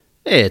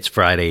Hey, it's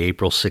Friday,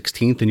 April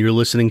 16th, and you're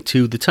listening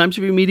to the Times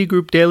Review Media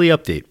Group Daily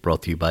Update,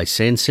 brought to you by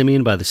San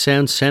Simeon by the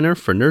Sound Center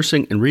for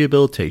Nursing and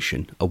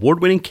Rehabilitation.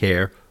 Award-winning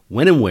care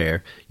when and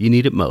where you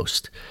need it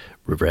most.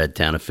 Riverhead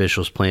Town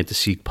officials plan to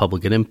seek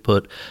public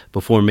input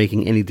before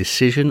making any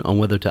decision on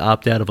whether to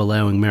opt out of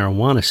allowing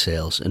marijuana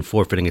sales and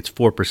forfeiting its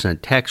 4%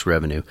 tax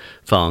revenue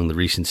following the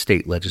recent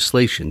state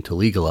legislation to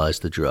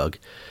legalize the drug.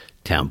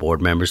 Town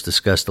board members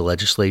discussed the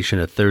legislation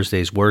at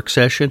Thursday's work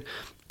session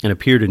and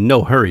appeared in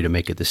no hurry to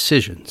make a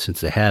decision,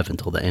 since they have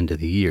until the end of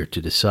the year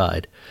to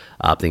decide.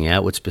 Opting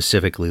out would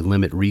specifically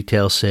limit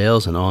retail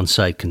sales and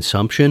on-site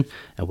consumption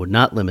and would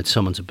not limit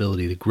someone's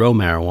ability to grow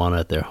marijuana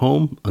at their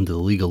home under the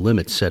legal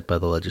limits set by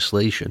the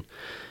legislation.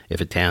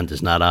 If a town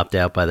does not opt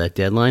out by that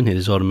deadline, it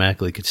is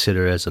automatically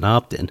considered as an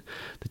opt-in.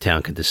 The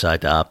town can decide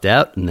to opt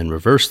out and then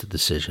reverse the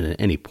decision at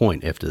any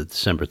point after the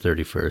December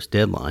 31st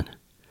deadline.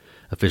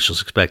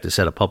 Officials expect to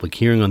set a public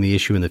hearing on the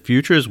issue in the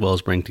future, as well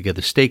as bring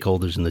together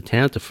stakeholders in the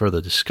town to further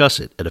discuss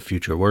it at a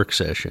future work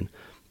session.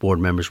 Board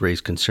members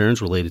raised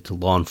concerns related to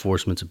law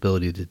enforcement's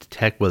ability to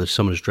detect whether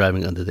someone is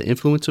driving under the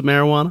influence of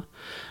marijuana,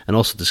 and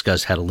also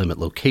discussed how to limit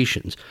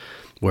locations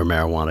where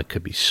marijuana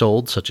could be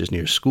sold, such as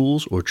near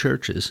schools or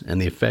churches,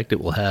 and the effect it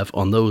will have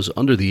on those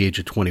under the age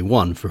of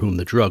 21 for whom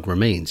the drug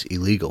remains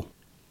illegal.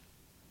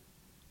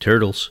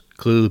 Turtles,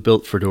 clearly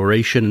built for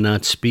duration and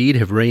not speed,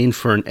 have reigned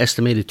for an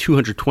estimated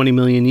 220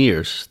 million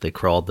years. They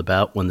crawled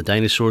about when the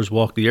dinosaurs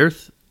walked the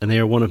earth, and they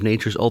are one of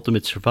nature's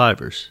ultimate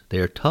survivors. They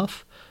are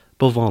tough,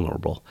 but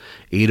vulnerable.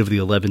 8 of the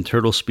 11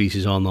 turtle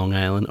species on Long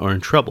Island are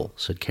in trouble,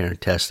 said Karen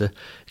Testa,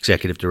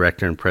 executive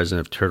director and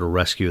president of Turtle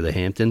Rescue of the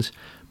Hamptons.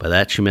 By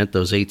that, she meant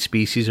those 8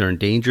 species are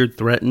endangered,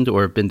 threatened,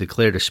 or have been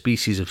declared a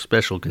species of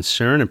special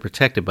concern and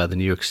protected by the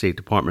New York State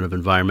Department of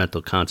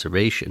Environmental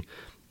Conservation.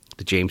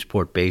 The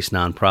Jamesport-based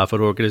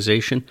nonprofit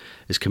organization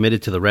is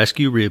committed to the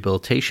rescue,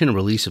 rehabilitation, and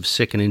release of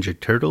sick and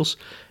injured turtles,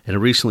 and it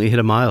recently hit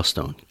a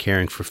milestone,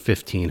 caring for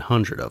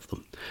 1,500 of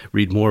them.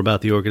 Read more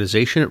about the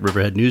organization at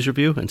Riverhead News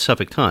Review and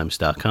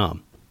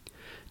SuffolkTimes.com.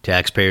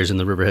 Taxpayers in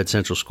the Riverhead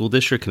Central School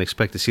District can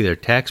expect to see their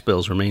tax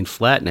bills remain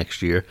flat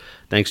next year,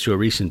 thanks to a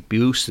recent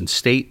boost in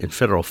state and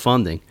federal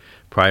funding.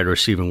 Prior to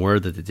receiving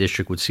word that the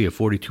district would see a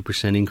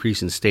 42%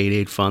 increase in state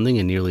aid funding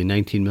and nearly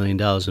 $19 million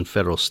in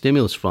federal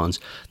stimulus funds,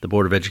 the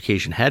Board of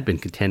Education had been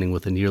contending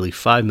with a nearly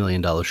 $5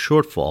 million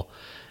shortfall,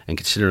 and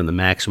considering the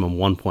maximum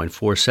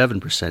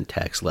 1.47%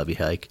 tax levy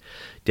hike.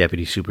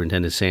 Deputy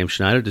Superintendent Sam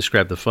Schneider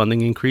described the funding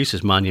increase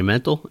as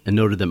monumental and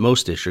noted that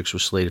most districts were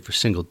slated for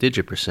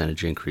single-digit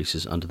percentage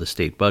increases under the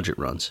state budget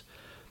runs.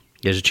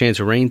 There's a chance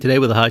of rain today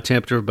with a high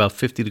temperature of about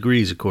 50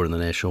 degrees, according to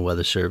the National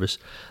Weather Service.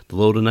 The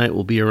low tonight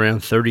will be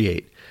around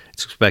 38.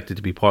 It's expected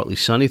to be partly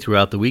sunny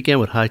throughout the weekend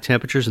with high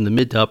temperatures in the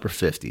mid to upper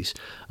 50s.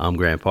 I'm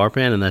Grant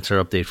Parpan, and that's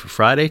our update for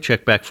Friday.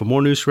 Check back for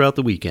more news throughout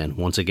the weekend.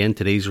 Once again,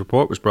 today's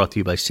report was brought to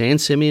you by San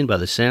Simeon by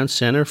the Sound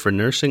Center for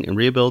Nursing and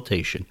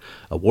Rehabilitation.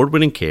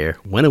 Award-winning care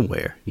when and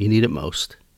where you need it most.